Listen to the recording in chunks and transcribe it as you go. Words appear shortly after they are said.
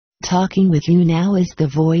Talking with you now is the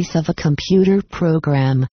voice of a computer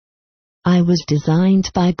program. I was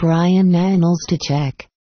designed by Brian Mannels to check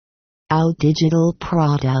out digital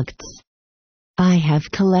products. I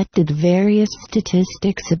have collected various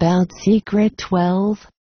statistics about Secret 12,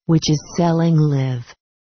 which is selling live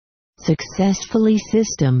successfully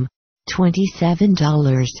system,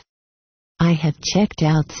 $27. I have checked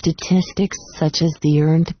out statistics such as the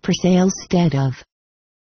earned per sales stat of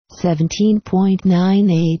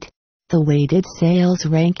 17.98, the weighted sales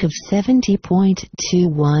rank of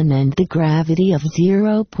 70.21 and the gravity of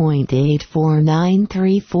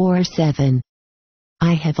 0.849347.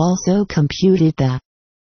 I have also computed the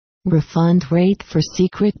refund rate for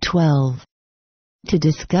Secret 12. To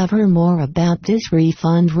discover more about this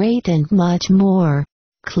refund rate and much more,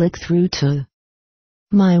 click through to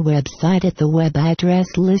my website at the web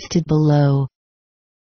address listed below.